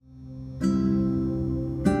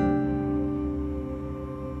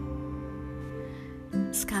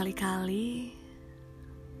Sekali-kali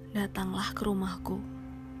datanglah ke rumahku.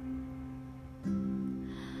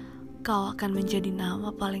 Kau akan menjadi nama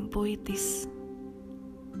paling puitis.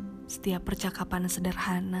 Setiap percakapan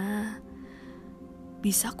sederhana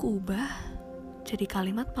bisa kuubah jadi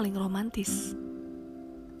kalimat paling romantis.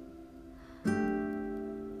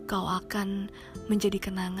 Kau akan menjadi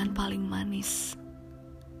kenangan paling manis.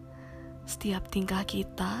 Setiap tingkah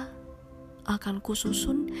kita akan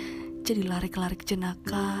kususun jadi larik-larik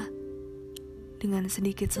jenaka dengan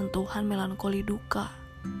sedikit sentuhan melankoli duka.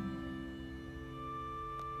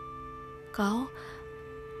 Kau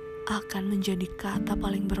akan menjadi kata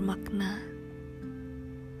paling bermakna.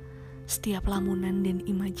 Setiap lamunan dan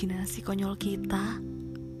imajinasi konyol kita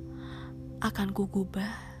akan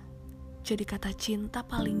kugubah jadi kata cinta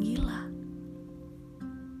paling gila.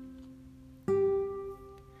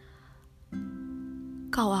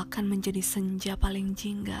 Kau akan menjadi senja paling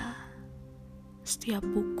jingga. Setiap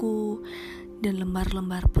buku dan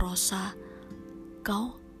lembar-lembar prosa,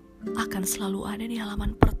 kau akan selalu ada di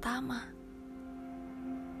halaman pertama.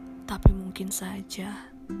 Tapi mungkin saja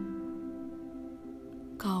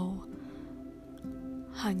kau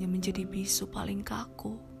hanya menjadi bisu paling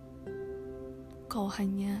kaku. Kau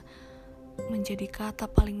hanya menjadi kata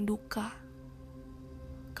paling duka.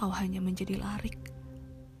 Kau hanya menjadi larik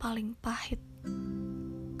paling pahit.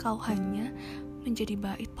 Kau hanya menjadi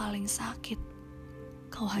bait paling sakit.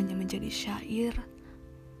 Kau hanya menjadi syair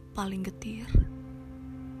paling getir.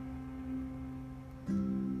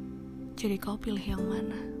 Jadi kau pilih yang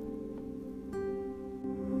mana?